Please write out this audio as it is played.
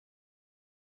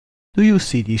Do you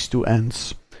see these two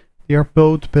ants? They are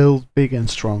both built big and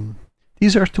strong.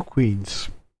 These are two queens.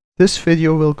 This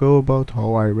video will go about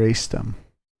how I raised them.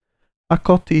 I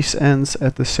caught these ants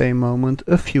at the same moment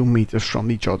a few meters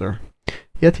from each other,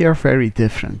 yet they are very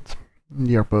different.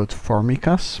 They are both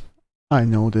formicas. I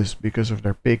know this because of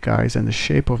their big eyes and the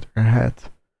shape of their head.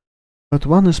 But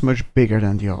one is much bigger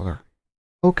than the other.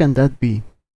 How can that be?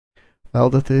 Well,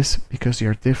 that is because they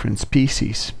are different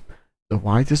species. The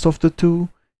whitest of the two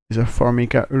is a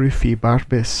Formica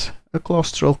barbis, a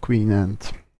claustral queen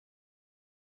ant.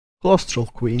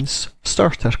 Claustral queens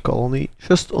start their colony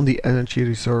just on the energy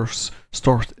reserves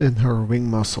stored in her wing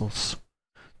muscles.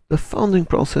 The founding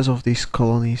process of these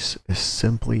colonies is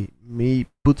simply me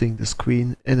putting this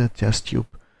queen in a test tube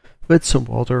with some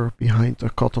water behind a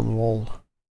cotton wool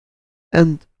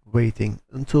and waiting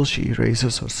until she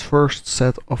raises her first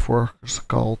set of workers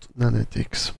called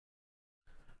nanitics.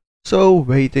 So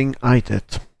waiting I did.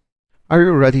 Are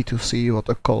you ready to see what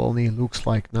a colony looks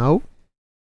like now?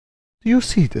 Do you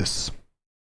see this?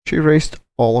 She raised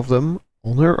all of them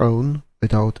on her own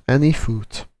without any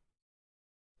food.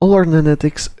 All her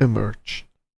nanitics emerged,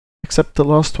 except the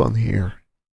last one here.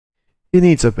 He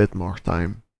needs a bit more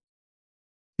time.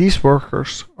 These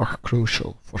workers are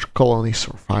crucial for colony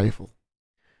survival.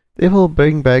 They will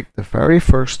bring back the very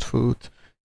first food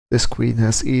this queen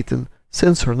has eaten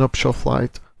since her nuptial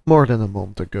flight more than a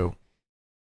month ago.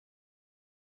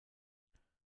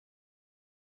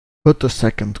 But the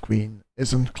second queen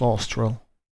isn't claustral.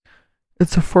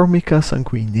 It's a Formica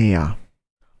sanguinea,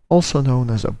 also known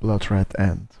as a blood red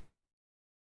ant.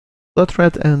 Blood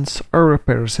red ants are a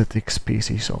parasitic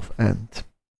species of ant.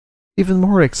 Even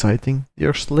more exciting, they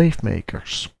are slave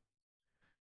makers.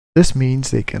 This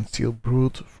means they can steal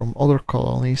brood from other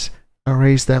colonies and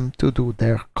raise them to do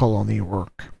their colony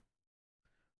work.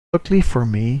 Luckily for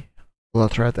me,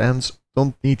 blood red ants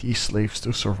don't need these slaves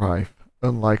to survive,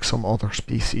 unlike some other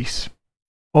species.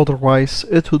 Otherwise,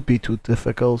 it would be too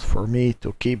difficult for me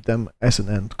to keep them as an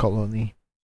ant colony.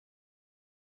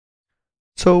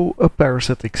 So, a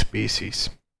parasitic species.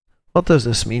 What does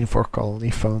this mean for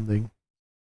colony founding?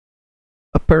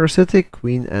 A parasitic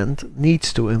queen ant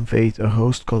needs to invade a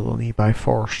host colony by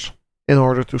force in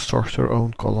order to start her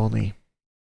own colony.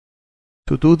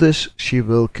 To do this, she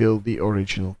will kill the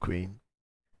original queen.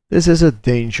 This is a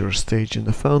dangerous stage in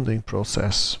the founding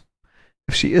process.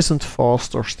 If she isn't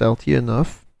fast or stealthy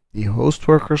enough, the host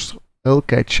workers will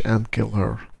catch and kill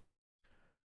her.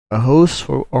 A host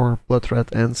for our blood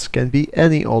red ants can be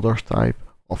any other type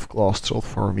of claustral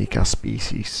Formica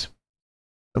species.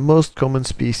 The most common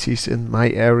species in my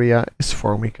area is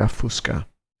Formica fusca,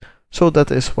 so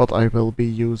that is what I will be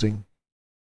using.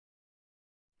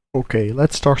 Okay,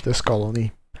 let's start this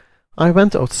colony. I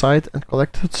went outside and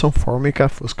collected some Formica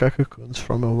fusca cocoons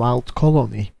from a wild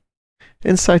colony.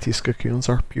 Inside these cocoons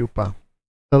are pupa,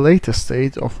 the latest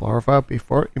stage of larva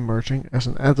before emerging as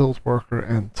an adult worker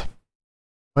ant.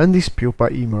 When these pupa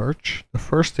emerge, the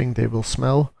first thing they will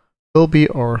smell will be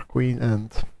our queen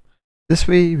ant. This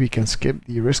way we can skip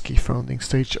the risky founding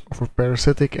stage of a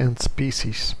parasitic ant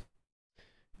species.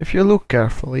 If you look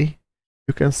carefully,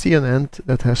 you can see an ant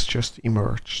that has just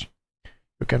emerged.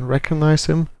 You can recognize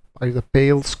him by the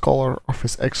pale color of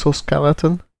his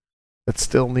exoskeleton that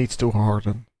still needs to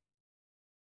harden.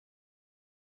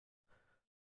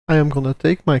 I am gonna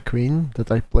take my queen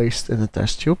that I placed in a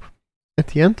test tube. At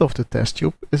the end of the test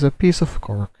tube is a piece of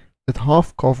cork that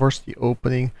half covers the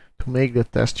opening to make the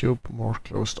test tube more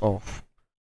closed off.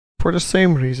 For the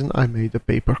same reason I made a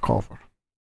paper cover.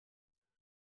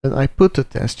 Then I put the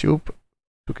test tube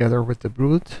together with the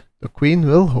brood. The queen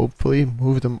will hopefully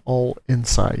move them all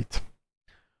inside.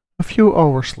 A few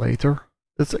hours later,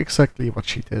 that's exactly what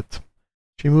she did.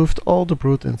 She moved all the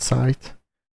brood inside.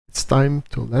 It's time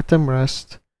to let them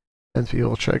rest, and we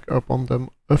will check up on them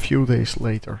a few days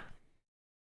later.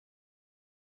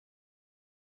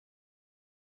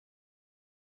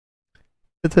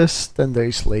 It is 10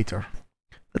 days later.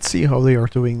 Let's see how they are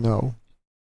doing now.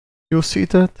 You'll see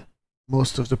that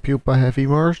most of the pupa have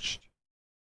emerged.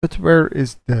 But where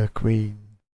is the queen?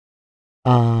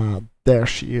 Ah, there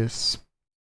she is.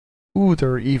 Ooh,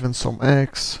 there are even some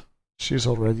eggs. She's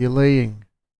already laying.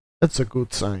 That's a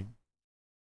good sign.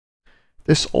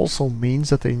 This also means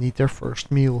that they need their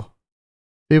first meal.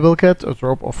 They will get a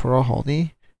drop of raw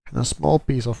honey and a small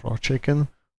piece of raw chicken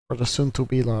for the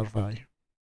soon-to-be larvae.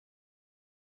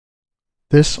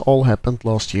 This all happened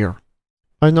last year.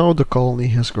 By now the colony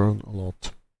has grown a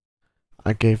lot.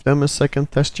 I gave them a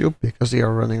second test tube because they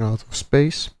are running out of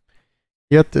space,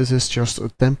 yet this is just a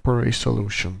temporary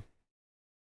solution.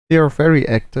 They are very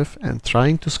active and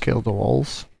trying to scale the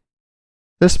walls.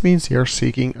 This means they are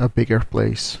seeking a bigger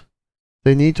place.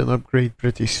 They need an upgrade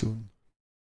pretty soon.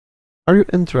 Are you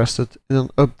interested in an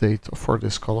update for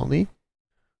this colony?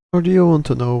 Or do you want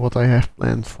to know what I have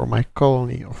planned for my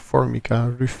colony of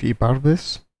Formica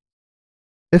rufibarbis?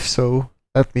 If so,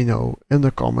 let me know in the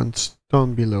comments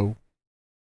down below.